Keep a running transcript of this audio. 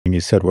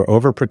You said we're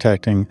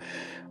overprotecting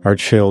our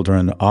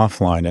children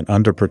offline and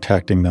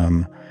underprotecting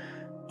them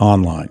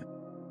online.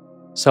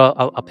 So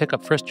I'll pick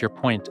up first your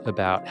point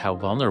about how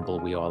vulnerable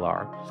we all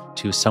are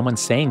to someone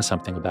saying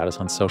something about us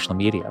on social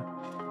media.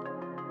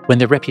 When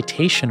the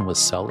reputation was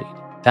sullied,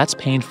 that's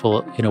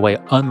painful in a way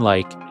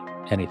unlike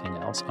anything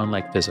else,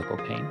 unlike physical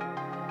pain.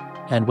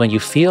 And when you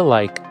feel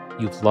like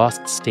you've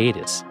lost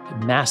status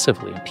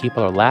massively and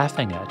people are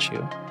laughing at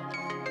you,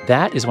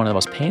 that is one of the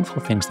most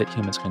painful things that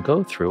humans can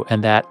go through.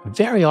 And that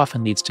very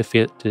often leads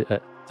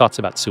to thoughts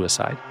about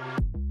suicide.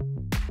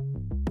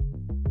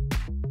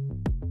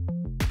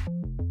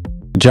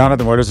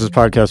 Jonathan, where does this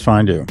podcast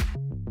find you?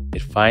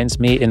 It finds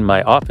me in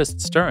my office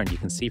at Stern. You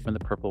can see from the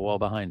purple wall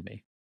behind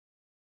me.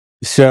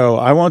 So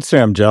I won't say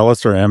I'm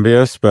jealous or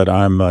envious, but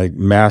I'm like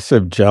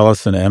massive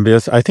jealous and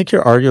envious. I think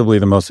you're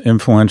arguably the most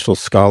influential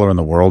scholar in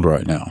the world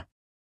right now.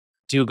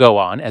 Do go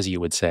on, as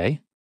you would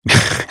say.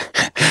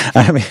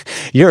 I mean,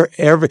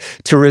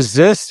 to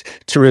resist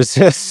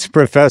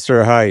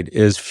Professor Haidt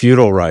is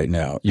futile right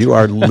now. You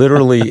are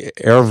literally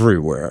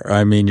everywhere.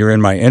 I mean, you're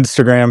in my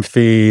Instagram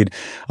feed.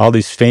 All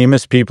these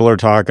famous people are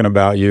talking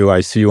about you.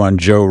 I see you on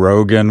Joe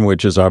Rogan,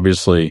 which is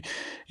obviously,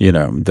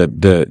 I'm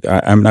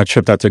not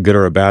sure if that's a good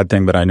or a bad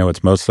thing, but I know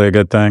it's mostly a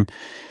good thing.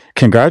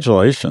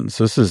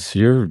 Congratulations.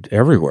 You're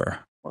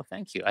everywhere. Well,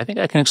 thank you. I think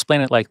I can explain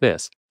it like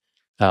this.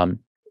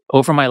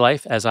 Over my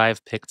life, as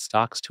I've picked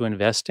stocks to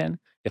invest in,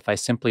 if I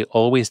simply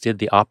always did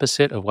the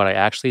opposite of what I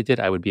actually did,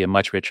 I would be a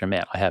much richer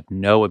man. I have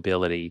no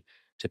ability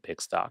to pick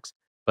stocks.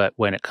 But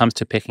when it comes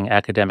to picking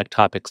academic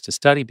topics to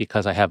study,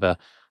 because I have a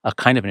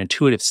kind of an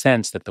intuitive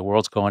sense that the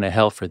world's going to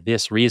hell for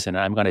this reason,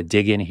 and I'm going to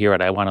dig in here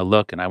and I want to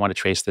look and I want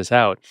to trace this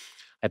out,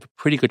 I have a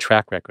pretty good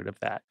track record of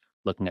that,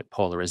 looking at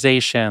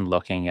polarization,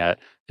 looking at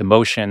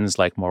emotions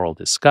like moral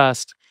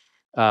disgust,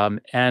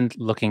 and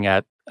looking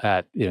at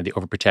the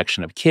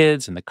overprotection of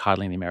kids and the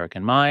coddling of the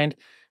American mind.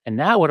 And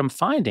now what I'm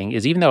finding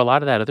is even though a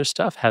lot of that other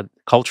stuff had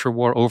culture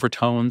war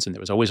overtones and there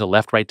was always a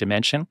left-right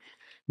dimension,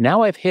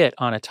 now I've hit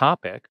on a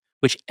topic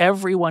which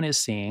everyone is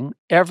seeing,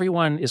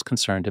 everyone is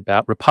concerned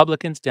about.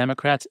 Republicans,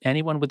 Democrats,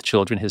 anyone with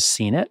children has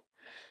seen it.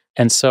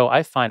 And so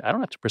I find I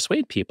don't have to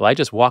persuade people. I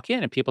just walk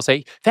in and people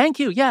say, "Thank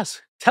you,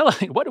 yes. Tell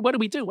us, what do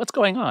we do? What's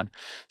going on?"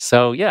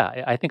 So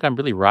yeah, I think I'm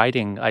really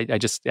riding. I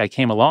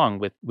came along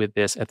with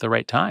this at the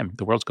right time.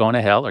 The world's going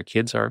to hell. Our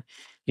kids are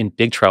in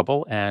big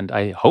trouble. And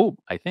I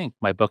think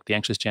my book, The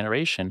Anxious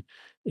Generation,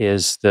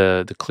 is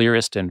the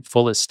clearest and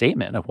fullest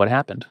statement of what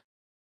happened.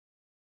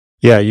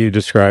 Yeah, you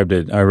described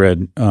it. I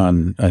read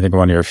on, I think,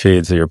 one of your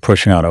feeds that you're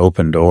pushing on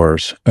open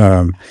doors.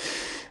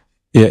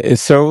 Yeah,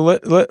 so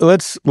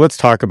let's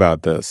talk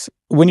about this.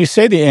 When you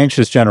say the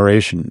anxious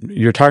generation,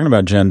 you're talking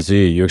about Gen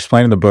Z. You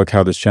explain in the book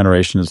how this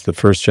generation is the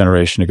first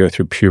generation to go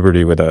through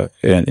puberty with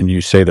and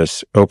you say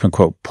this open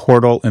quote,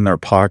 portal in their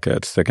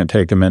pockets that can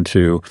take them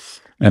into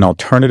an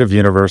alternative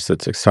universe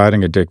that's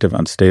exciting, addictive,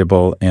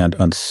 unstable, and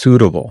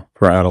unsuitable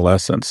for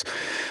adolescence.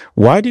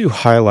 Why do you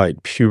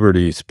highlight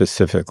puberty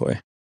specifically?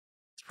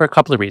 For a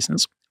couple of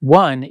reasons.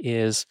 One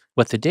is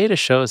what the data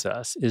shows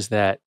us is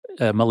that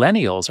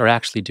millennials are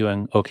actually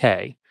doing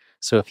okay.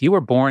 So if you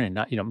were born in,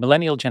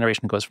 millennial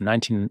generation goes from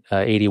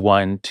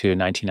 1981 to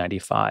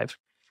 1995.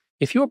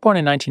 If you were born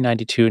in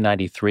 1992,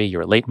 93,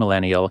 you're a late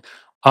millennial,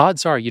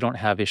 odds are you don't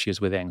have issues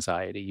with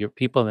anxiety. Your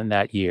people in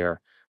that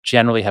year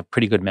generally have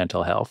pretty good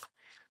mental health.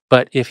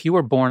 But if you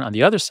were born on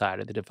the other side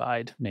of the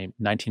divide, named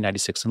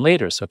 1996 and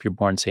later, so if you're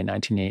born, say,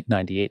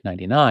 1998,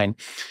 99,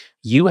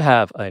 you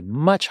have a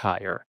much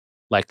higher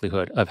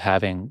likelihood of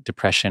having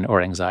depression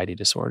or anxiety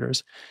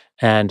disorders.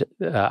 And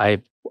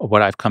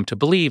what I've come to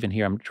believe, and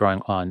here I'm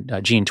drawing on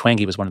Jean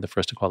Twenge was one of the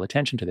first to call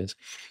attention to this,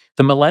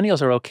 the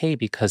millennials are okay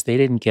because they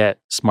didn't get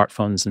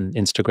smartphones and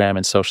Instagram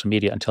and social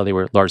media until they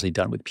were largely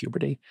done with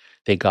puberty.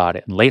 They got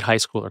it in late high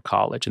school or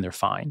college, and they're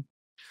fine.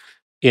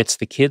 It's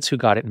the kids who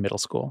got it in middle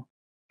school.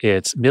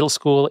 Middle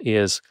school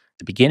is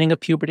the beginning of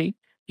puberty.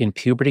 In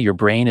puberty, your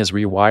brain is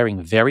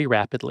rewiring very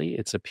rapidly.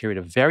 It's a period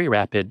of very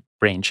rapid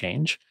brain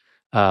change.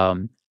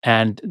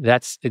 And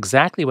that's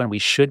exactly when we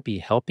should be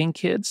helping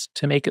kids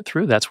to make it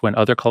through. That's when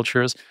other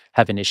cultures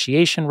have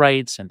initiation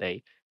rites and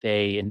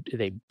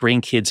they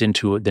bring kids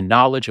into the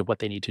knowledge of what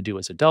they need to do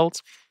as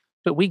adults.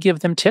 But we give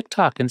them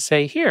TikTok and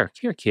say, here,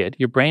 kid,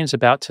 your brain's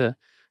about to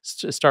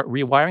start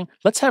rewiring.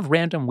 Let's have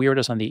random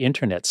weirdos on the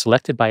internet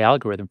selected by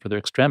algorithm for their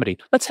extremity.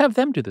 Let's have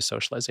them do the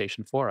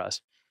socialization for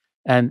us.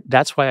 And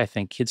that's why I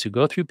think kids who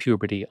go through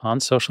puberty on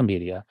social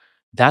media,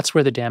 that's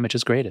where the damage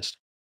is greatest.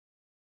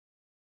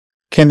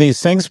 Can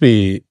these things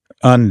be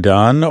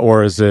undone,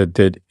 or is it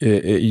that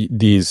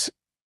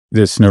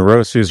this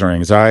neuroses or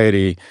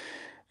anxiety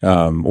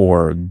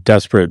or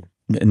desperate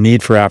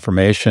need for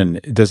affirmation,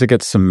 does it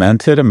get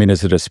cemented? I mean,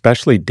 is it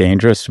especially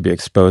dangerous to be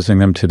exposing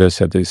them to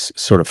this at this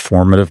sort of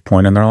formative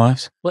point in their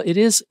lives? Well, it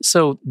is.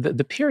 So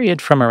the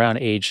period from around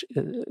age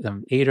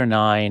 8 or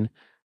 9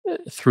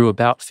 through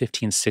about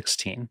 15,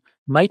 16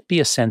 might be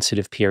a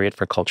sensitive period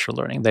for cultural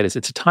learning. That is,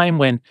 it's a time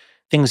when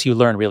things you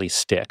learn really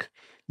stick.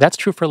 That's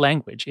true for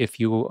language. If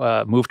you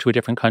move to a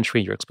different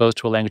country, you're exposed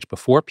to a language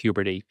before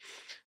puberty,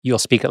 you'll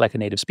speak it like a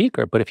native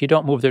speaker. But if you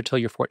don't move there till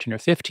you're 14 or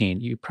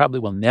 15, you probably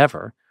will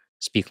never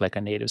speak like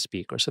a native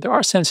speaker. So there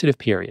are sensitive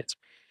periods.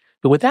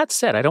 But with that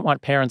said, I don't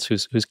want parents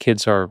whose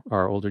kids are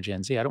older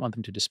Gen Z, I don't want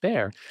them to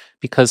despair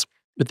because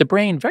with the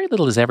brain, very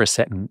little is ever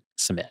set in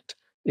cement.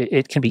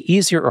 It can be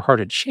easier or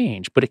harder to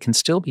change, but it can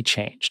still be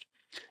changed.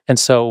 And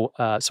so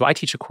I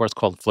teach a course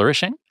called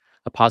Flourishing,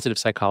 a positive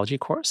psychology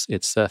course.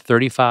 It's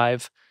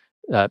 35,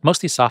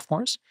 mostly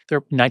sophomores.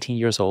 They're 19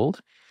 years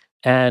old.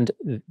 And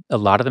a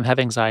lot of them have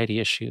anxiety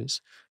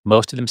issues.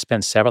 Most of them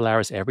spend several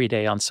hours every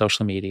day on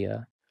social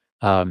media.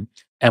 Um,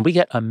 and we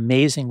get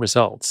amazing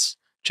results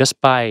just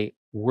by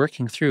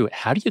working through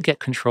how do you get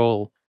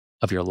control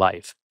of your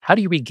life? How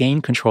do you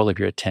regain control of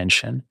your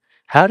attention?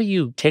 How do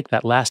you take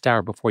that last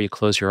hour before you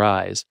close your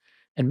eyes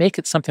and make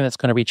it something that's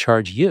going to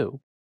recharge you,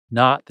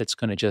 not that's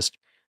going to just,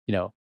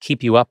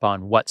 keep you up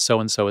on what so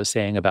and so is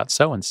saying about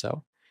so and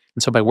so.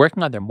 And so by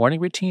working on their morning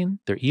routine,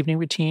 their evening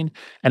routine,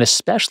 and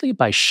especially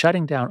by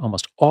shutting down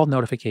almost all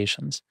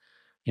notifications.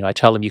 I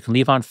tell them you can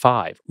leave on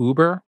 5.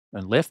 Uber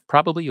and Lyft,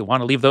 probably you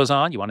want to leave those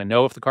on. You want to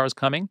know if the car is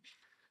coming,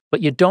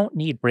 but you don't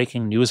need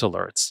breaking news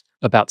alerts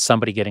about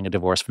somebody getting a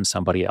divorce from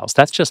somebody else.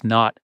 That's just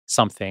not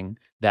something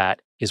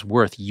that is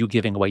worth you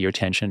giving away your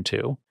attention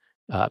to.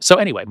 So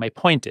anyway, my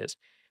point is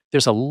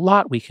there's a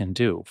lot we can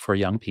do for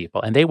young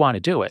people, and they want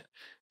to do it.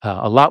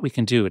 A lot we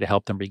can do to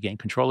help them regain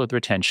control of their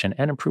attention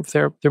and improve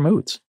their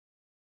moods.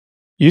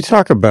 You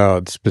talk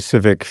about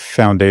specific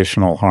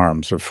foundational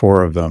harms, or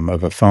 4 of them,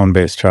 of a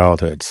phone-based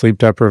childhood: sleep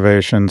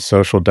deprivation,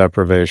 social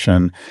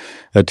deprivation,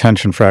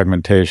 attention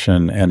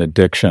fragmentation, and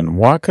addiction.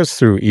 Walk us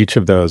through each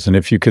of those, and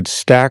if you could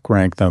stack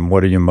rank them,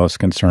 what are you most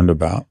concerned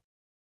about?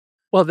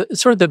 Well,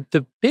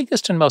 the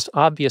biggest and most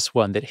obvious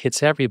one that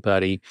hits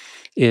everybody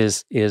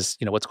is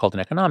what's called in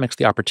economics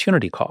the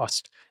opportunity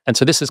cost, and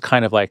so this is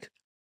kind of like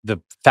the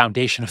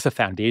foundation of the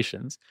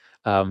foundations.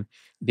 Um,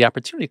 the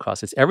opportunity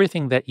cost is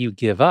everything that you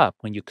give up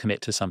when you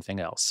commit to something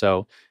else.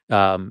 So,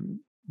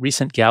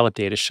 recent Gallup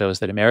data shows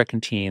that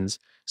American teens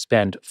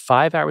spend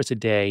 5 hours a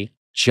day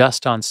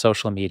just on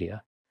social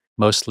media,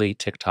 mostly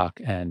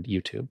TikTok and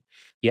YouTube.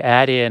 You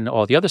add in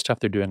all the other stuff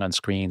they're doing on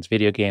screens,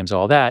 video games,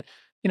 all that,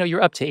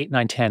 you're up to 8,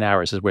 9, 10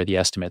 hours is where the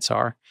estimates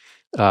are.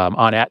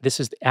 This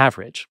is the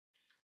average.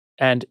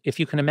 And if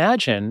you can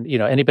imagine,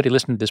 anybody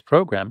listening to this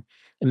program,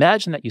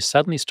 imagine that you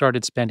suddenly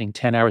started spending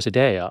 10 hours a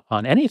day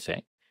on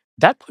anything.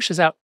 That pushes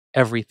out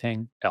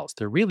everything else.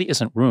 There really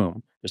isn't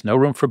room. There's no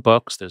room for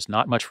books. There's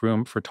not much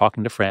room for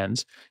talking to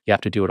friends. You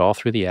have to do it all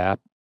through the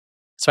app.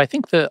 So I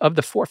think of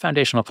the 4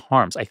 foundational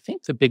harms, I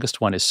think the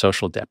biggest one is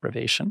social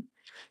deprivation.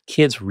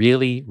 Kids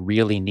really,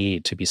 really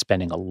need to be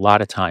spending a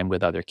lot of time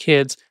with other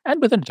kids and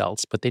with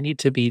adults, but they need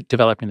to be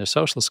developing their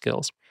social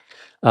skills.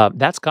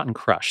 That's gotten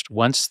crushed.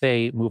 Once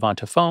they move on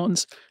to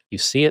phones, you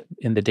see it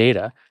in the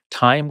data.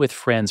 Time with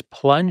friends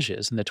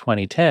plunges in the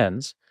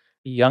 2010s.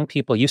 Young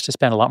people used to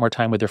spend a lot more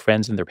time with their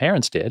friends than their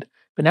parents did,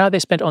 but now they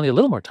spend only a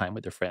little more time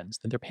with their friends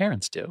than their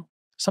parents do.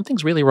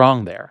 Something's really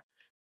wrong there.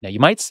 Now, you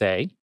might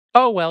say,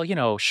 oh,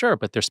 well, sure,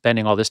 but they're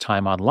spending all this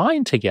time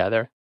online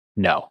together.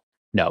 No,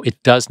 no,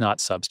 it does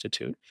not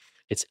substitute.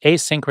 It's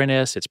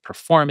asynchronous, it's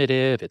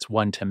performative, it's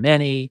one to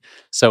many.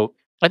 So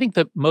I think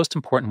the most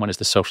important one is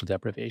the social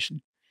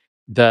deprivation.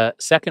 The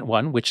second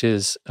one, which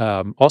is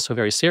also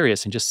very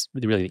serious and just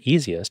really the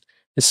easiest,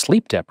 is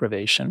sleep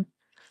deprivation.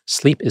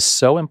 Sleep is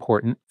so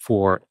important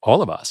for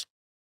all of us.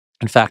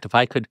 In fact, if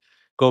I could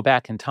go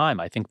back in time,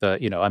 I think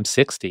I'm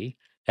 60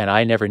 and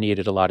I never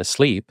needed a lot of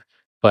sleep,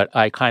 but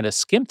I kind of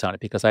skimped on it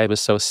because I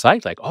was so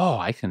psyched, like, oh,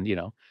 I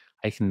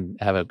can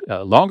have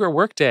a longer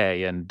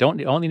workday and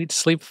don't only need to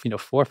sleep,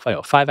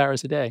 5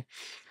 hours a day.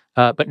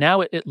 But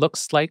now it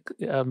looks like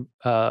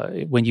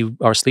when you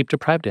are sleep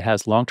deprived, it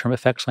has long term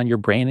effects on your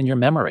brain and your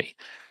memory.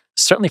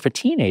 Certainly for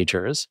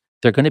teenagers,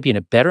 they're going to be in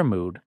a better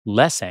mood,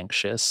 less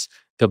anxious.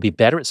 They'll be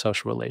better at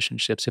social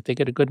relationships if they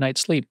get a good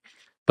night's sleep.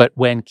 But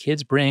when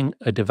kids bring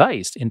a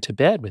device into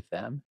bed with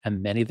them,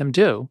 and many of them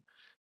do,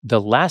 the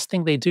last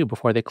thing they do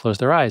before they close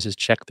their eyes is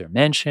check their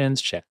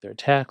mentions, check their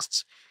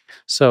texts.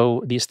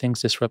 So these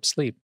things disrupt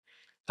sleep.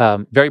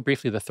 Very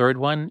briefly, the third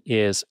one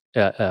is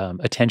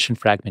attention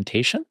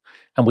fragmentation,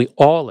 and we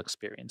all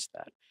experience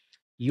that.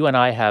 You and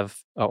I have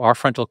our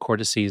frontal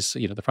cortices,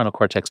 the frontal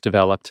cortex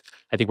developed.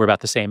 I think we're about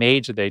the same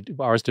age.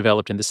 Ours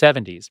developed in the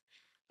 70s.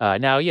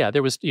 Now, yeah,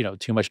 there was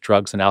too much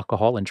drugs and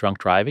alcohol and drunk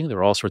driving. There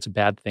were all sorts of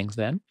bad things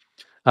then.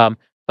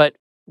 But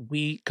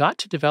we got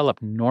to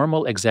develop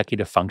normal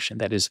executive function.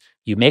 That is,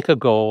 you make a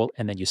goal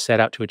and then you set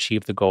out to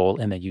achieve the goal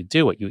and then you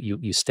do it.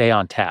 You stay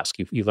on task.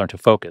 You learn to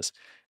focus,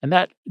 and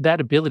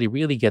that ability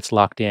really gets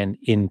locked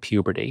in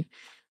puberty.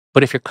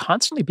 But if you're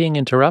constantly being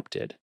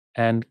interrupted,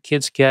 and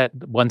kids get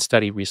one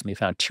study recently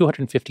found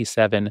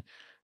 257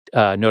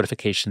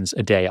 notifications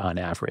a day on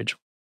average.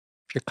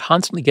 If you're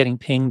constantly getting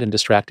pinged and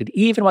distracted,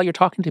 even while you're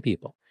talking to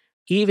people,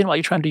 even while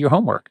you're trying to do your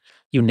homework,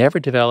 you never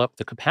develop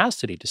the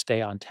capacity to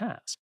stay on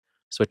task.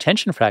 So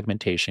attention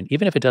fragmentation,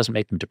 even if it doesn't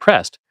make them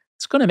depressed,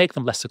 it's going to make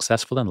them less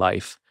successful in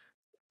life,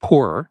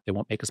 poorer, they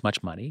won't make as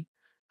much money,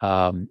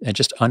 and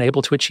just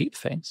unable to achieve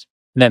things.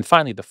 And then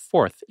finally, the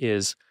fourth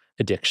is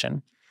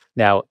addiction.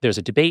 Now, there's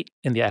a debate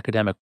in the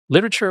academic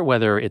literature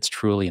whether it's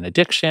truly an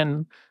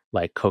addiction,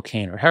 like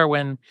cocaine or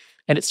heroin.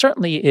 And it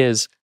certainly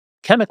is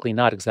chemically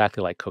not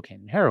exactly like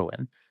cocaine and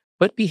heroin,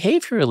 but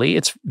behaviorally,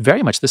 it's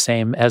very much the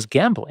same as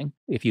gambling.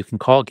 If you can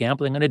call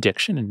gambling an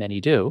addiction, and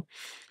many do,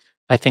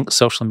 I think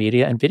social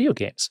media and video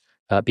games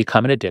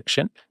become an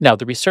addiction. Now,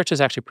 the research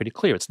is actually pretty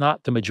clear. It's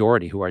not the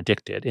majority who are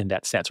addicted in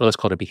that sense, or let's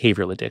call it a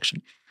behavioral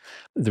addiction.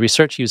 The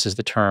research uses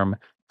the term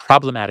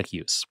problematic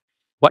use.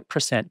 What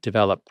percent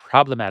develop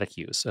problematic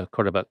use, a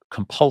kind of a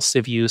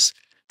compulsive use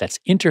that's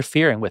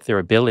interfering with their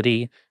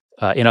ability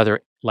in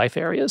other life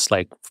areas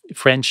like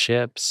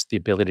friendships, the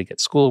ability to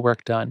get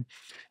schoolwork done?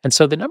 And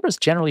so the numbers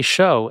generally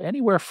show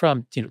anywhere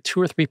from 2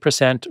 or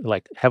 3%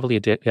 like heavily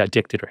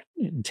addicted or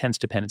intense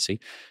dependency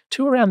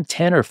to around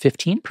 10 or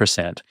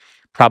 15%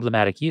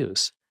 problematic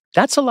use.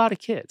 That's a lot of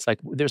kids. Like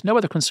there's no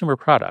other consumer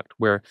product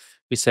where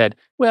we said,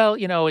 well,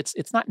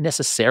 it's not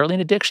necessarily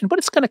an addiction, but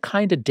it's going to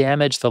kind of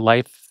damage the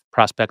life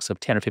prospects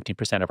of 10 or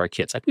 15% of our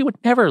kids. Like we would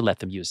never let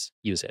them use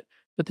it,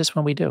 but this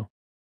one we do.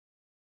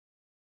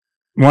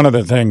 One of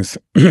the things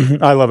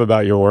I love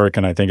about your work,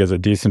 and I think is a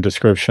decent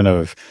description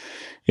of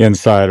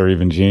insight or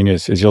even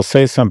genius, is you'll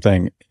say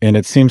something and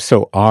it seems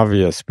so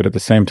obvious, but at the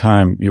same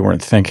time, you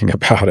weren't thinking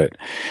about it.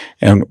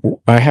 And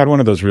I had one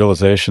of those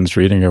realizations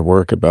reading your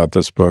work about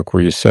this book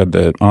where you said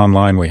that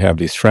online we have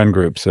these friend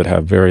groups that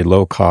have very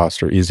low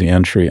cost or easy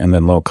entry and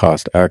then low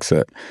cost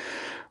exit.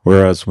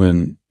 Whereas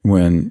when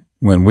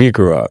we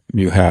grew up,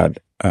 you had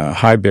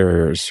high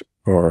barriers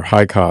or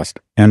high cost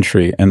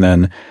entry and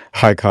then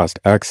high cost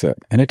exit.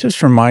 And it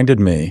just reminded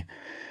me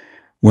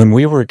when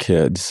we were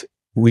kids,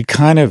 we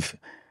kind of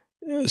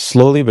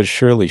slowly but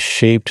surely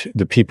shaped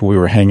the people we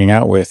were hanging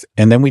out with.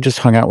 And then we just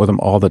hung out with them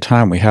all the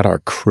time. We had our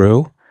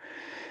crew.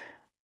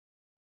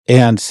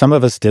 And some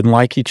of us didn't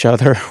like each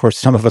other, or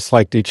some of us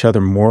liked each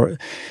other more,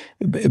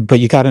 but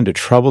you got into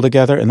trouble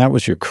together, and that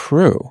was your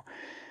crew.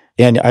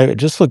 And I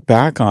just look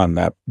back on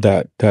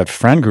that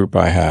friend group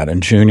I had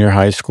in junior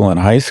high school and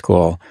high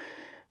school,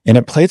 and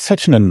it played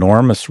such an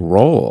enormous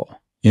role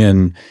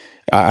in.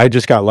 I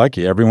just got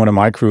lucky. Everyone in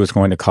my crew was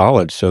going to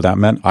college, so that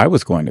meant I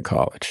was going to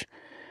college.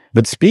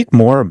 But speak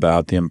more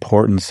about the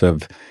importance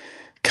of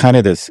kind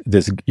of this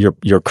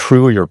your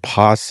crew, your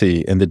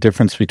posse, and the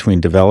difference between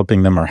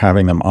developing them or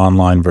having them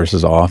online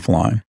versus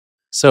offline.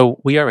 So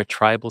we are a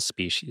tribal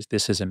species.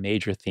 This is a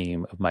major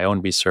theme of my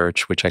own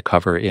research, which I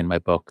cover in my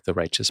book, The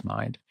Righteous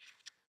Mind.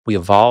 We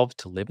evolved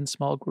to live in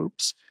small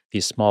groups.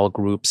 These small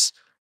groups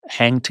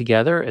hang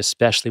together,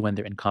 especially when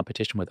they're in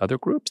competition with other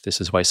groups.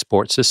 This is why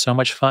sports is so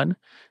much fun.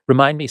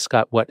 Remind me,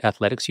 Scott, what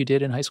athletics you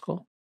did in high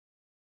school?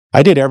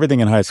 I did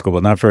everything in high school,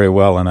 but not very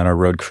well, and then I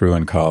rode crew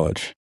in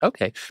college.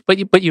 Okay, but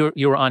you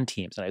were on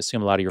teams, and I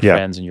assume a lot of your Yeah,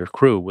 friends and your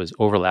crew was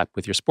overlapped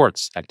with your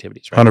sports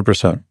activities, right?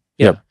 100%.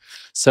 Yeah. Yep.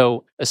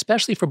 So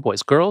especially for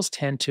boys, girls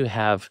tend to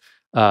have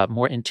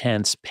more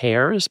intense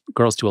pairs.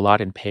 Girls do a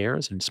lot in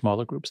pairs and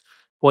smaller groups.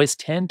 Boys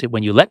tend to,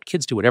 when you let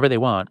kids do whatever they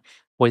want,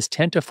 boys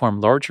tend to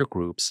form larger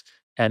groups.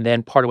 And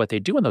then part of what they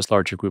do in those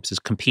larger groups is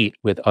compete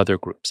with other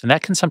groups. And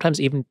that can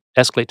sometimes even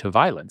escalate to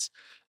violence.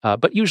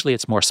 But usually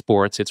it's more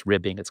sports, it's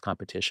ribbing, it's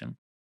competition.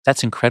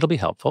 That's incredibly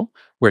helpful.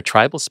 We're a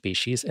tribal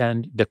species.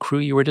 And the crew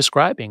you were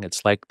describing,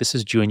 it's like this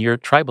is junior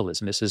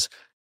tribalism. This is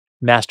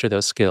master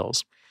those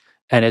skills.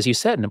 And as you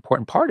said, an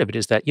important part of it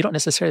is that you don't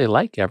necessarily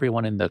like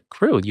everyone in the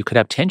crew. You could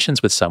have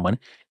tensions with someone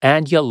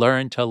and you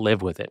learn to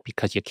live with it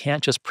because you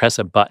can't just press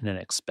a button and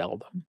expel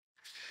them.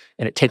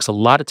 And it takes a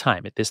lot of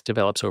time. This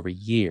develops over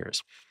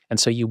years. And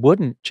so you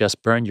wouldn't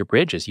just burn your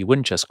bridges. You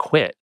wouldn't just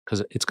quit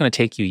because it's going to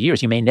take you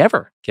years. You may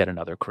never get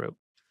another crew.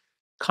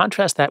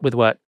 Contrast that with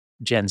what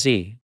Gen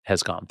Z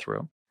has gone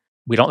through.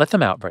 We don't let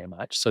them out very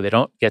much, so they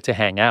don't get to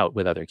hang out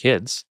with other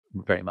kids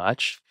very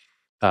much.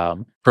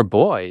 For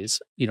boys,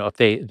 if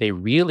they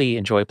really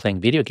enjoy playing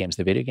video games,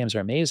 the video games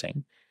are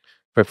amazing.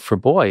 For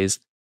boys,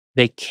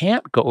 they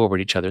can't go over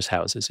to each other's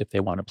houses if they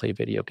want to play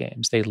video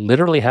games. They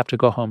literally have to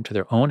go home to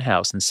their own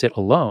house and sit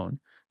alone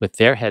with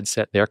their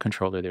headset, their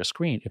controller, their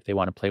screen if they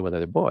want to play with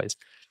other boys.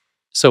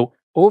 So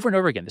over and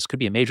over again, this could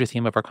be a major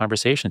theme of our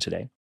conversation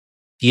today.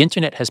 The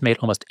internet has made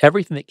almost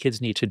everything that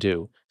kids need to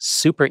do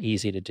super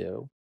easy to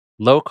do,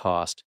 low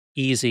cost,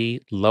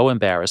 easy, low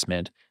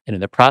embarrassment. And in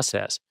the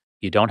process,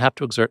 you don't have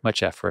to exert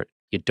much effort.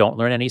 You don't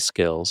learn any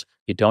skills.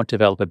 You don't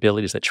develop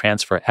abilities that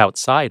transfer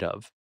outside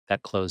of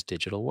that closed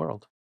digital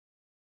world.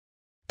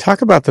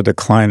 Talk about the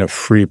decline of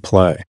free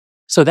play.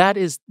 So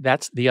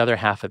that's the other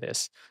half of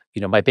this.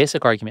 My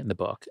basic argument in the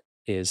book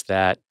is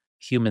that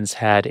humans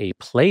had a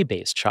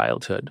play-based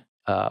childhood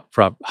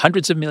from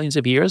hundreds of millions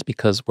of years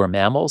because we're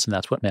mammals and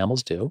that's what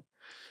mammals do.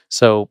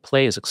 So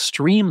play is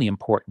extremely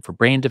important for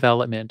brain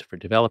development, for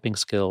developing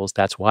skills.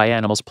 That's why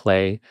animals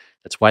play.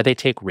 That's why they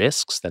take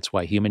risks. That's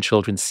why human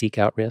children seek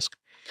out risk.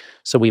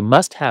 So we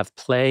must have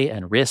play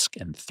and risk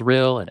and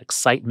thrill and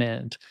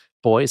excitement.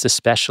 Boys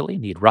especially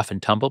need rough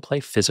and tumble play,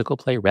 physical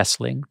play,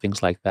 wrestling,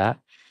 things like that.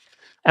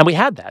 And we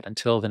had that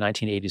until the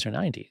 1980s or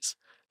 90s.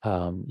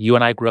 You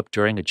and I grew up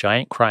during a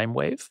giant crime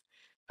wave.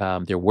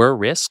 There were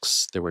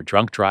risks, there were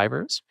drunk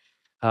drivers,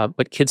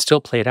 but kids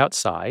still played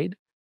outside,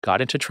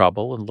 got into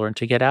trouble, and learned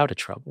to get out of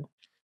trouble.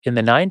 In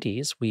the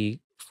 90s, we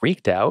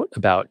freaked out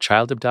about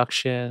child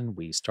abduction.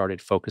 We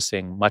started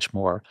focusing much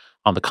more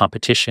on the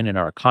competition in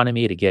our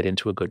economy to get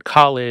into a good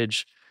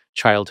college.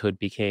 Childhood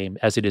became,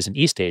 as it is in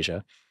East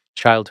Asia,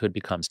 childhood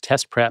becomes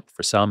test prep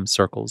for some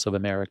circles of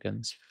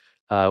Americans.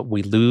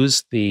 We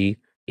lose the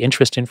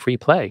interest in free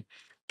play.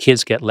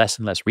 Kids get less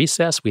and less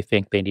recess. We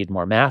think they need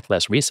more math,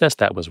 less recess.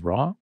 That was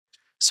wrong.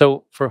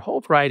 So, for a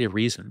whole variety of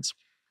reasons,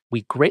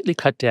 we greatly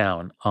cut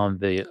down on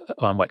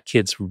what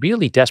kids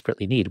really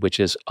desperately need, which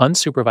is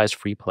unsupervised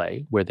free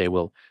play, where they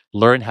will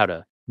learn how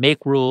to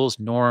make rules,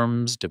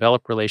 norms,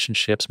 develop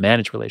relationships,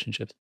 manage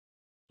relationships.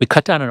 We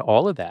cut down on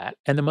all of that,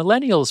 and the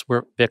millennials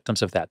were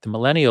victims of that. The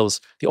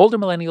older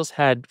millennials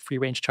had free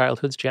range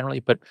childhoods generally,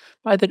 but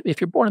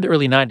if you're born in the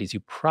early 90s, you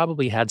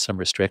probably had some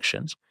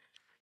restrictions.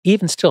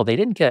 Even still, they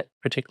didn't get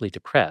particularly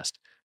depressed.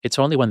 It's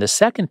only when the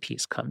second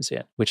piece comes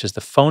in, which is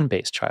the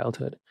phone-based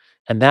childhood,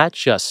 and that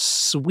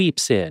just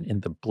sweeps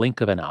in the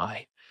blink of an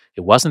eye.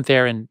 It wasn't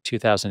there in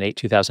 2008,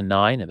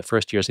 2009, in the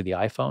first years of the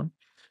iPhone.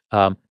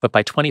 But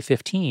by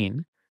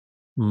 2015,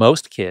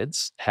 most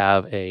kids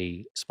have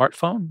a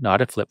smartphone,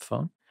 not a flip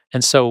phone.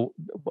 And so,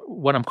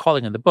 what I'm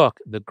calling in the book,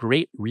 the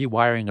great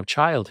rewiring of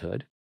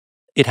childhood,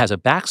 it has a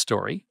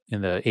backstory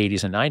in the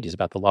 80s and 90s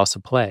about the loss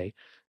of play,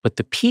 but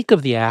the peak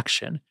of the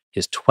action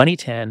is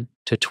 2010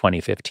 to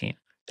 2015.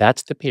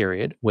 That's the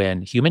period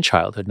when human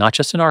childhood, not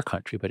just in our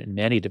country, but in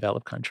many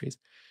developed countries,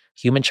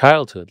 human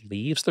childhood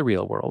leaves the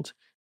real world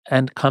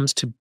and comes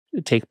to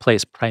take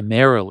place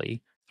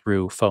primarily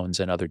through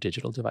phones and other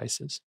digital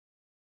devices.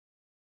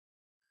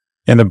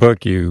 In the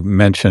book, you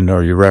mentioned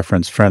or you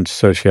referenced French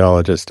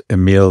sociologist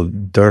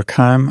Émile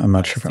Durkheim. I'm not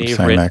My sure if I'm saying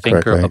favorite that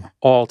thinker correctly. of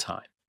all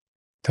time.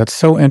 That's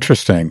so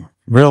interesting.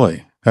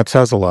 Really. That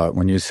says a lot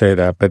when you say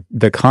that. But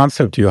the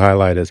concept you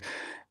highlight is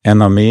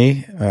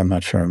anomie, I'm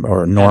not sure,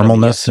 or Anomie,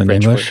 yes, normalness in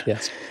French word,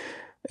 English.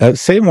 yes.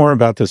 Say more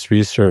about this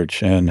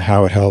research and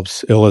how it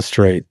helps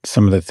illustrate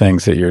some of the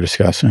things that you're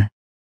discussing.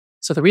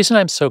 So the reason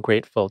I'm so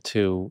grateful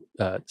to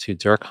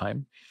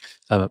Durkheim,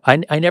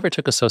 I never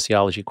took a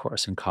sociology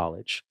course in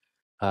college,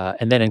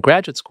 and then in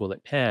graduate school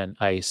at Penn,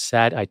 I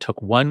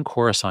took one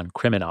course on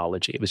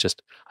criminology. It was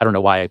just I don't know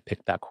why I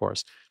picked that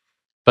course,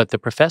 but the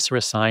professor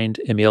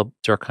assigned Emile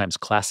Durkheim's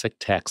classic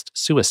text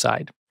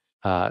 "Suicide,"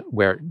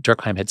 where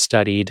Durkheim had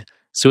studied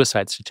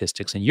suicide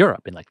statistics in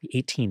Europe in like the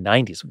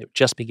 1890s when they were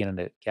just beginning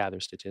to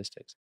gather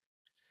statistics.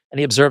 And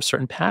he observed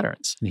certain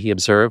patterns. And he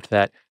observed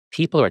that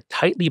people who are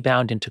tightly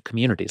bound into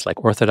communities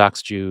like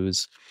Orthodox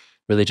Jews,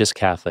 religious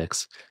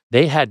Catholics,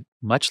 they had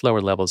much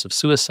lower levels of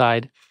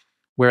suicide,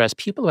 whereas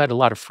people who had a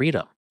lot of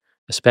freedom,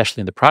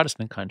 especially in the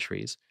Protestant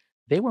countries,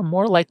 they were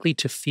more likely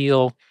to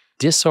feel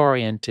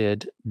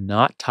disoriented,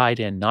 not tied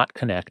in, not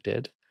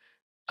connected,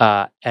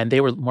 and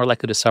they were more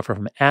likely to suffer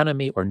from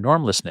anomie or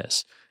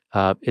normlessness.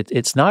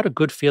 It's not a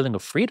good feeling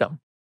of freedom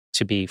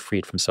to be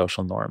freed from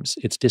social norms.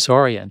 It's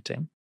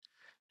disorienting.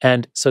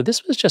 And so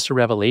this was just a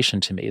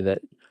revelation to me that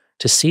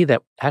to see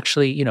that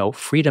actually,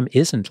 freedom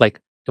isn't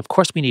like, of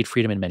course, we need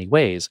freedom in many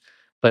ways,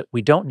 but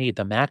we don't need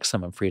the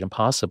maximum freedom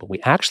possible.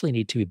 We actually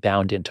need to be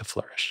bound in to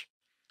flourish.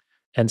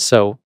 And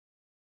so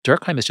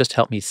Durkheim has just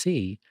helped me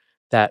see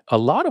that a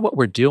lot of what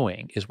we're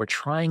doing is we're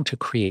trying to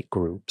create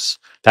groups.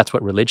 That's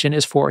what religion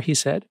is for, he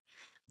said.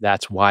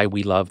 That's why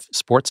we love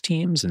sports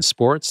teams and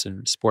sports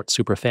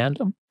super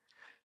fandom.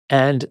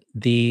 And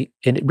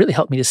it really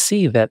helped me to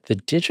see that the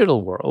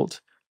digital world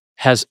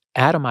has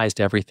atomized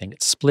everything.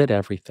 It's split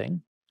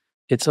everything.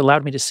 It's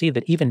allowed me to see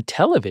that even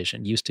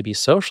television used to be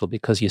social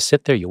because you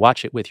sit there, you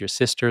watch it with your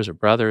sisters or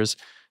brothers,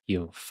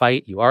 you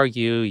fight, you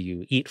argue,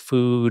 you eat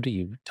food,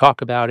 you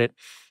talk about it.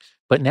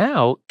 But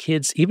now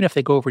kids, even if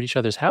they go over to each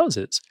other's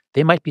houses,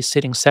 they might be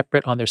sitting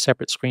separate on their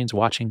separate screens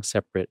watching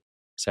separate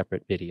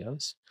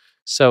videos.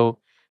 So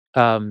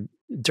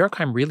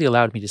Durkheim really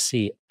allowed me to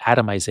see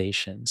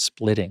atomization,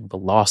 splitting, the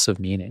loss of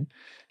meaning.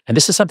 And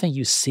this is something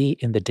you see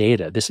in the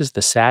data. This is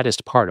the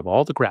saddest part of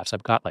all the graphs.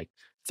 I've got like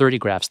 30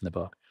 graphs in the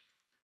book.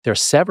 There are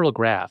several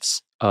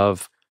graphs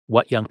of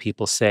what young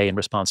people say in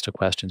response to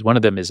questions. One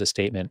of them is a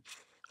statement,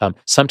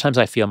 sometimes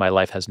I feel my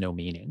life has no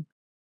meaning.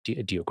 Do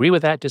you agree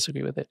with that,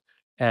 disagree with it?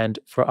 And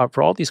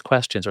for all these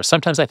questions, or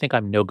sometimes I think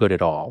I'm no good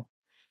at all.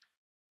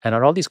 And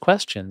on all these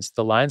questions,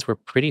 the lines were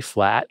pretty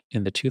flat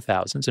in the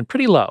 2000s and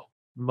pretty low.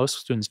 Most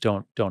students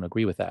don't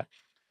agree with that.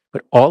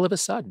 But all of a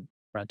sudden,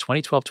 around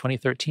 2012,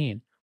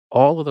 2013,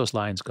 all of those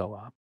lines go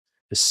up.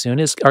 As soon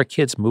as our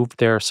kids moved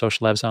their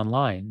social lives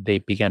online, they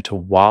began to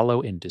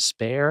wallow in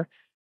despair,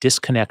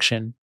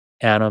 disconnection,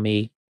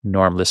 anomie,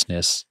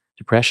 normlessness,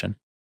 depression,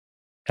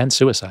 and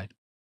suicide.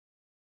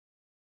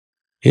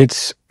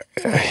 It's,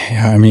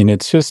 I mean,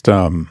 it's just,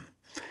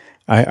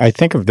 I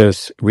think of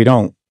this, we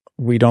don't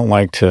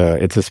like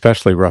to, it's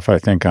especially rough, I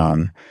think,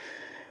 on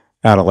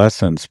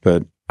adolescents,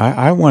 but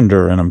I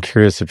wonder, and I'm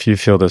curious if you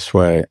feel this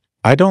way.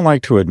 I don't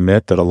like to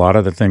admit that a lot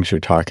of the things you're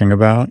talking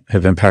about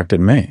have impacted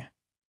me.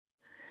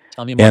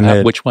 Tell me more. And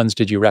that Which ones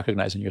did you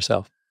recognize in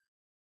yourself?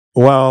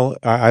 Well,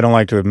 I don't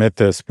like to admit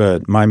this,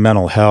 but my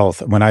mental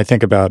health, when I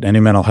think about any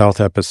mental health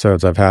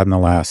episodes I've had in the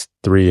last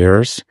 3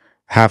 years,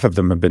 half of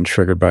them have been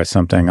triggered by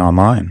something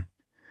online,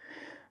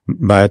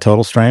 by a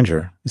total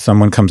stranger.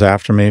 Someone comes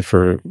after me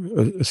for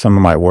some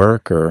of my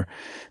work or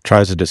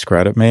tries to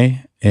discredit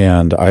me,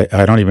 and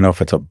I don't even know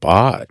if it's a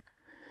bot.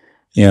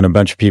 And a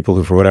bunch of people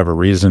who, for whatever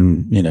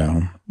reason,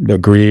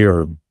 agree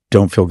or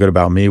don't feel good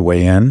about me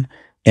weigh in,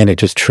 and it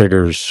just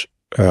triggers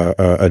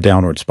a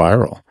downward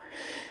spiral.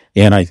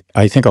 And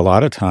I think a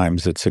lot of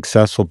times it's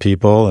successful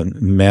people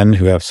and men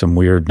who have some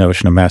weird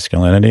notion of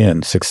masculinity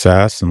and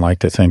success and like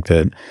to think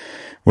that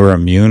we're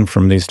immune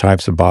from these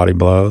types of body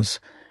blows.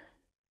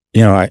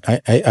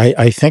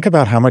 I think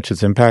about how much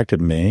it's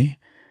impacted me.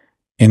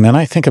 And then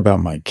I think about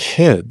my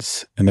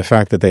kids and the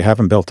fact that they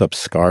haven't built up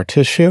scar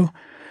tissue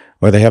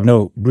or they have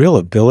no real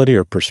ability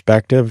or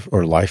perspective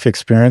or life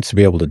experience to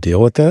be able to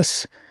deal with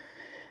this.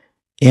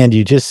 And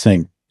you just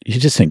think,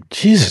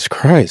 Jesus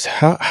Christ,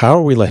 how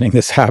are we letting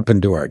this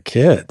happen to our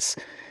kids?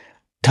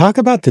 Talk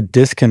about the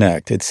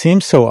disconnect. It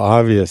seems so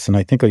obvious, and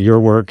I think your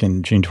work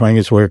and Gene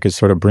Twange's work is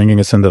sort of bringing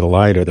us into the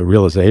light or the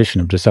realization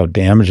of just how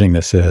damaging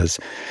this is.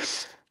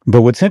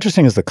 But what's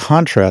interesting is the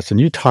contrast, and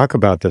you talk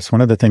about this.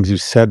 One of the things you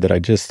said that I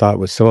just thought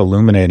was so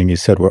illuminating, you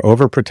said we're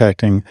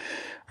overprotecting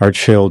our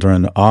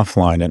children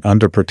offline and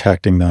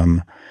underprotecting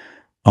them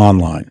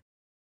online.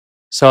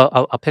 So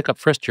I'll pick up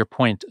first your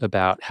point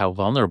about how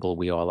vulnerable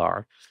we all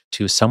are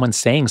to someone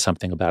saying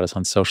something about us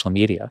on social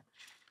media.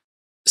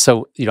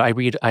 So,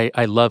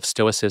 I love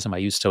Stoicism. I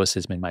use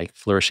Stoicism in my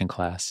flourishing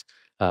class.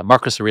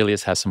 Marcus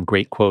Aurelius has some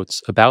great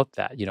quotes about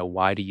that.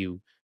 Why do you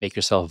make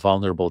yourself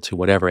vulnerable to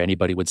whatever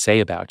anybody would say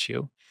about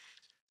you?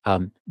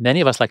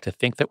 Many of us like to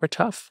think that we're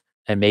tough,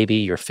 and maybe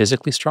you're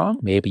physically strong.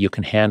 Maybe you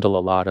can handle a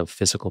lot of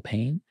physical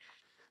pain.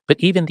 But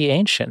even the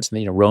ancients,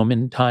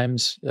 Roman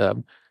times,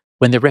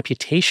 when their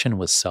reputation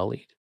was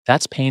sullied,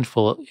 that's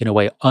painful in a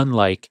way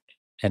unlike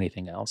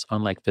anything else,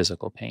 unlike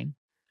physical pain.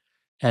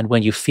 And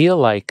when you feel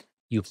like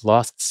you've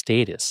lost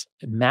status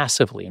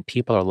massively and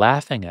people are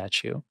laughing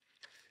at you,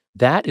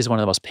 that is one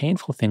of the most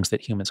painful things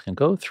that humans can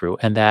go through.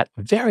 And that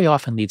very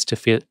often leads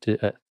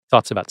to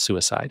thoughts about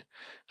suicide.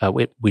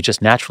 We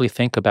just naturally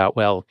think about,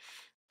 well,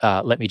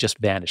 let me just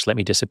vanish, let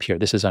me disappear.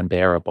 This is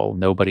unbearable.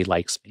 Nobody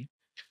likes me.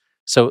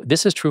 So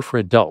this is true for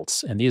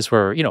adults. And these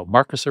were,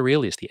 Marcus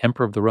Aurelius, the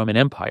emperor of the Roman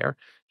Empire,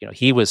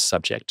 he was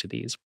subject to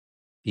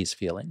these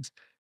feelings.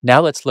 Now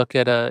let's look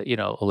at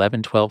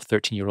 11, 12,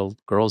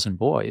 13-year-old girls and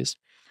boys.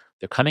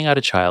 They're coming out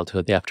of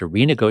childhood. They have to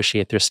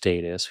renegotiate their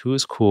status.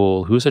 Who's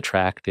cool? Who's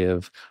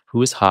attractive?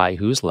 Who's high?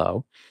 Who's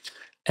low?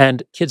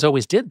 And kids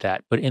always did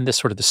that, but in this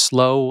sort of the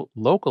slow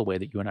local way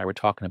that you and I were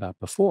talking about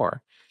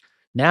before.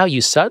 Now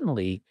you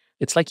suddenly,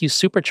 it's like you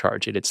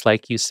supercharge it. It's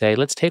like you say,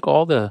 let's take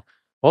all the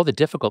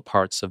difficult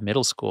parts of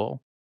middle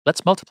school.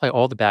 Let's multiply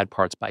all the bad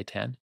parts by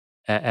 10.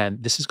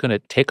 And this is going to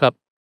take up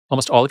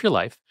almost all of your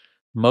life.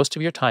 Most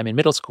of your time in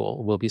middle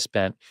school will be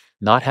spent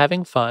not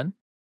having fun,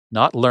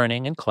 not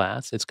learning in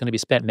class. It's going to be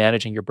spent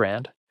managing your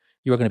brand.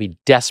 You are going to be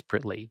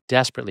desperately,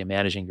 desperately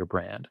managing your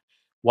brand.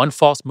 One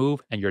false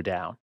move and you're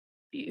down.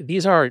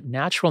 These are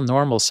natural,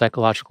 normal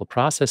psychological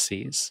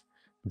processes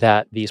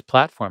that these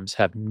platforms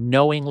have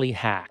knowingly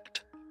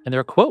hacked. And there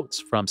are quotes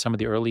from some of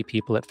the early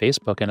people at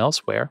Facebook and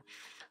elsewhere.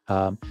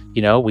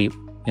 We,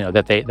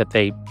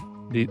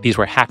 these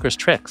were hackers'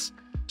 tricks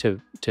to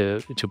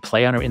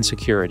play on our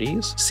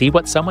insecurities. See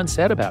what someone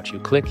said about you.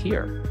 Click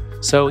here.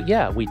 So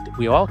yeah,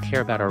 we all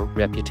care about our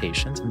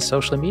reputations, and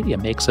social media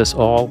makes us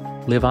all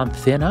live on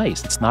thin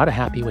ice. It's not a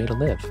happy way to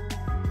live.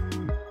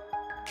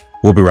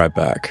 We'll be right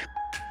back.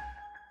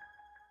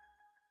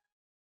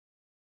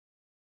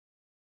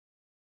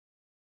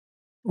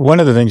 One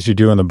of the things you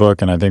do in the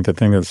book, and I think the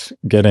thing that's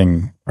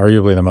getting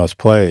arguably the most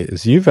play,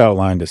 is you've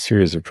outlined a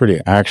series of pretty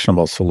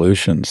actionable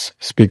solutions.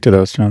 Speak to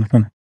those,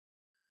 Jonathan.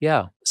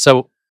 Yeah.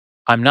 So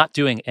I'm not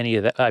doing any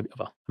of that. I'm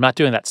not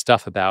doing that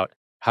stuff about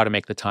how to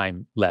make the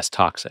time less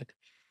toxic.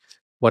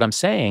 What I'm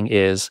saying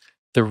is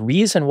the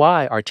reason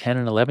why our 10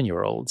 and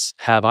 11-year-olds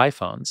have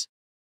iPhones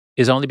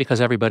is only because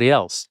everybody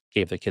else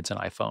gave their kids an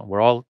iPhone.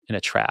 We're all in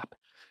a trap.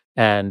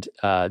 And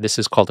this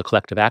is called a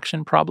collective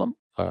action problem,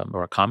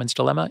 or a commons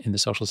dilemma in the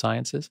social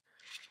sciences.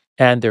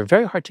 And they're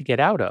very hard to get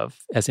out of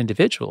as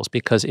individuals,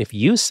 because if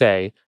you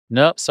say,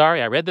 nope,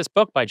 sorry, I read this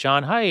book by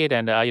John Haidt,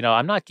 and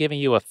I'm not giving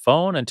you a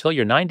phone until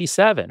you're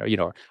 97,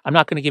 or I'm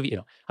not going to give you,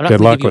 I'm not Good going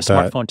to luck give you a with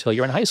that. smartphone until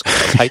you're in high school,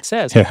 as Haidt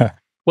says. Yeah.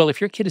 Well,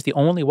 if your kid is the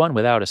only one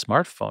without a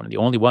smartphone, the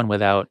only one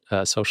without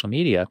social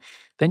media,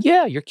 then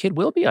yeah, your kid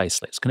will be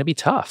isolated. It's going to be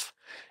tough.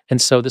 And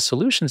so the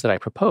solutions that I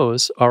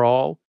propose are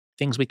all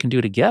things we can do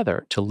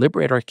together to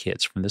liberate our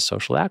kids from the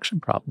social action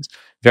problems.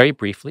 Very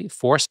briefly,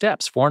 4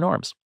 steps, 4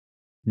 norms.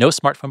 No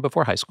smartphone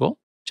before high school.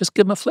 Just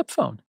give them a flip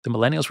phone. The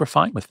millennials were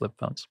fine with flip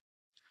phones.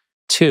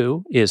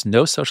 2 is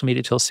no social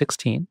media till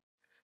 16.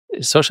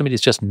 Social media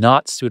is just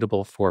not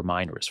suitable for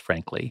minors,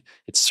 frankly.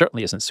 It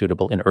certainly isn't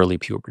suitable in early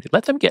puberty.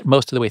 Let them get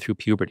most of the way through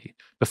puberty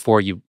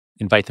before you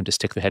invite them to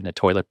stick their head in a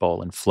toilet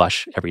bowl and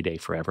flush every day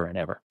forever and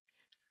ever.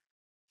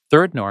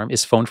 3rd norm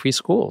is phone-free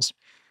schools.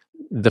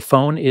 The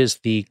phone is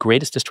the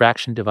greatest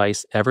distraction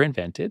device ever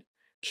invented.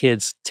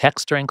 Kids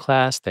text during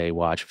class, they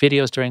watch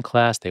videos during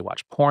class, they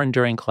watch porn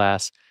during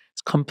class.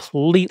 It's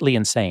completely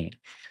insane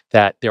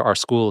that there are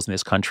schools in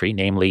this country,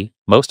 namely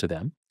most of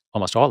them,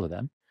 almost all of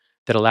them,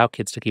 that allow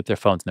kids to keep their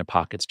phones in their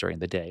pockets during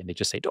the day. And they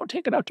just say, don't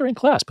take it out during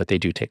class, but they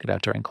do take it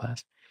out during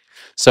class.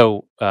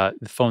 So the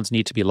phones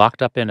need to be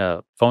locked up in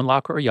a phone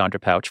locker or yonder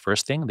pouch.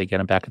 First thing, they get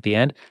them back at the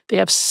end. They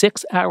have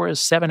 6 hours,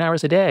 7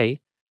 hours a day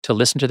to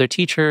listen to their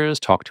teachers,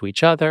 talk to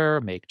each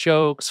other, make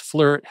jokes,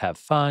 flirt, have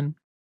fun.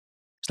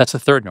 So that's the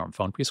third norm,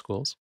 phone-free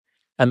schools.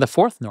 And the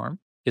fourth norm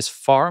is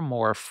far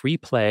more free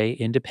play,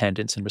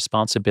 independence, and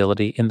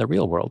responsibility in the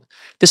real world.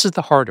 This is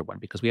the harder one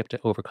because we have to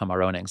overcome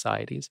our own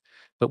anxieties.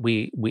 But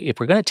if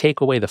we're going to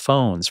take away the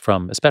phones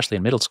from, especially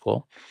in middle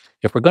school,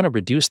 if we're going to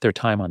reduce their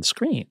time on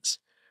screens,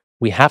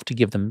 we have to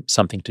give them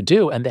something to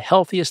do. And the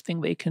healthiest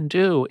thing they can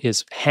do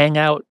is hang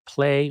out,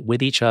 play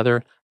with each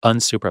other,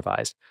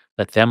 unsupervised.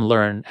 Let them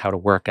learn how to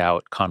work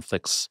out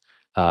conflicts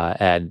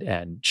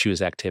and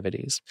choose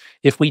activities.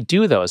 If we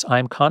do those,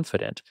 I'm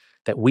confident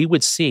that we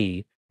would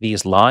see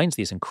these lines,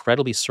 these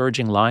incredibly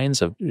surging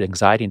lines of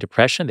anxiety and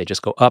depression. They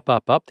just go up,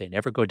 up, up. They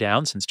never go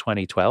down since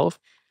 2012.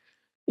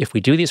 If we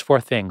do these four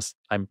things,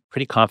 I'm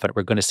pretty confident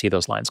we're going to see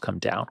those lines come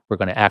down. We're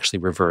going to actually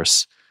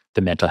reverse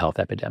the mental health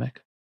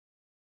epidemic.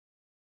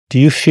 Do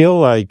you feel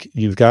like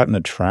you've gotten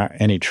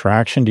any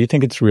traction? Do you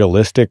think it's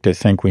realistic to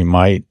think we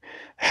might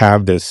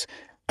have this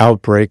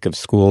outbreak of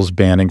schools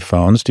banning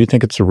phones? Do you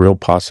think it's a real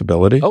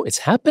possibility? Oh, it's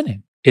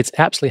happening. It's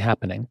absolutely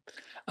happening.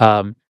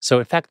 So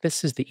in fact,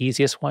 this is the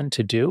easiest one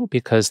to do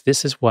because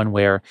this is one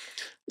where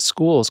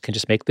schools can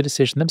just make the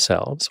decision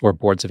themselves, or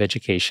boards of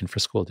education for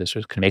school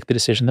districts can make the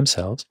decision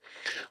themselves.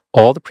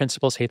 All the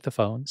principals hate the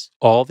phones.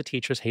 All the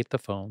teachers hate the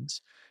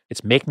phones.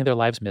 It's making their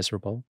lives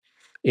miserable.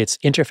 It's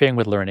interfering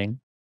with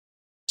learning.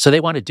 So they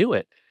want to do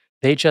it.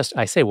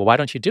 I say, well, why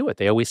don't you do it?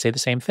 They always say the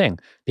same thing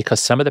because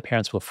some of the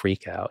parents will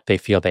freak out. They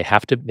feel they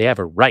have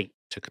a right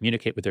to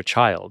communicate with their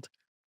child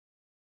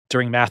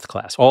during math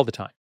class all the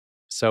time.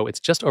 So it's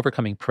just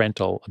overcoming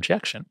parental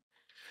objection.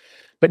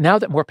 But now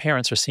that more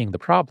parents are seeing the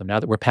problem, now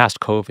that we're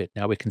past COVID,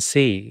 now we can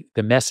see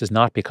the mess is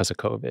not because of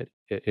COVID.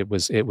 It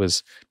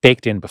was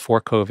baked in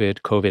before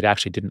COVID. COVID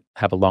actually didn't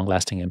have a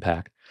long-lasting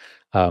impact.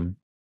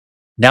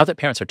 Now that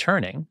parents are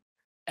turning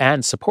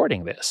and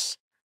supporting this,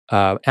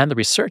 and the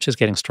research is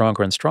getting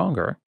stronger and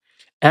stronger,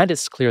 and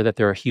it's clear that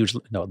there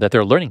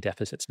are learning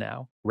deficits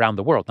now around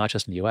the world, not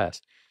just in the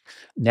U.S.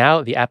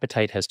 Now the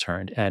appetite has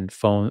turned, and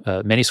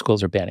many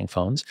schools are banning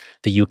phones.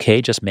 The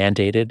UK just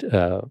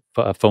mandated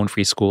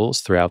phone-free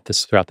schools throughout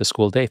the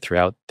school day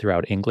throughout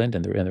England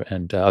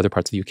and other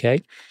parts of the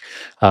UK.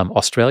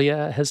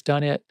 Australia has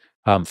done it.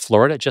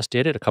 Florida just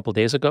did it a couple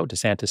days ago.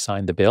 DeSantis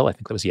signed the bill. I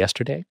think that was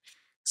yesterday.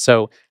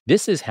 So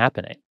this is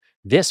happening.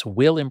 This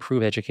will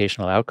improve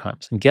educational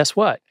outcomes. And guess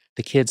what?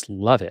 The kids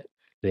love it.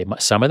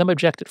 Some of them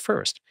object at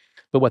first,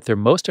 but what they're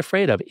most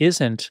afraid of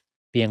isn't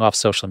being off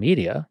social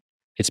media.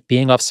 It's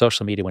being off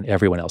social media when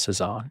everyone else is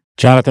on.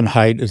 Jonathan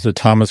Haidt is the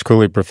Thomas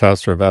Cooley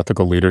Professor of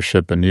Ethical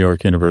Leadership at New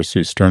York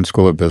University's Stern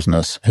School of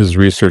Business. His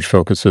research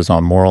focuses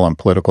on moral and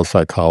political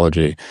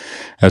psychology,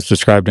 as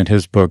described in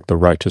his book, The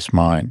Righteous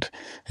Mind.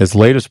 His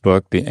latest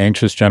book, The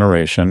Anxious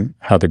Generation,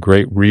 How the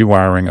Great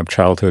Rewiring of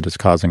Childhood is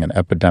Causing an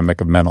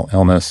Epidemic of Mental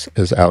Illness,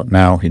 is out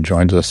now. He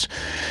joins us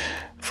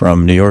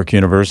from New York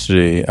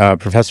University.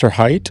 Professor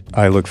Haidt,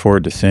 I look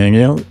forward to seeing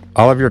you.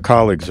 All of your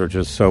colleagues are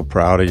just so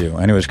proud of you.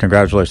 Anyways,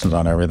 congratulations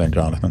on everything,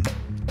 Jonathan.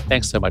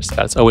 Thanks so much,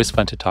 Scott. It's always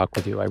fun to talk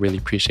with you. I really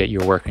appreciate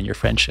your work and your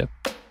friendship.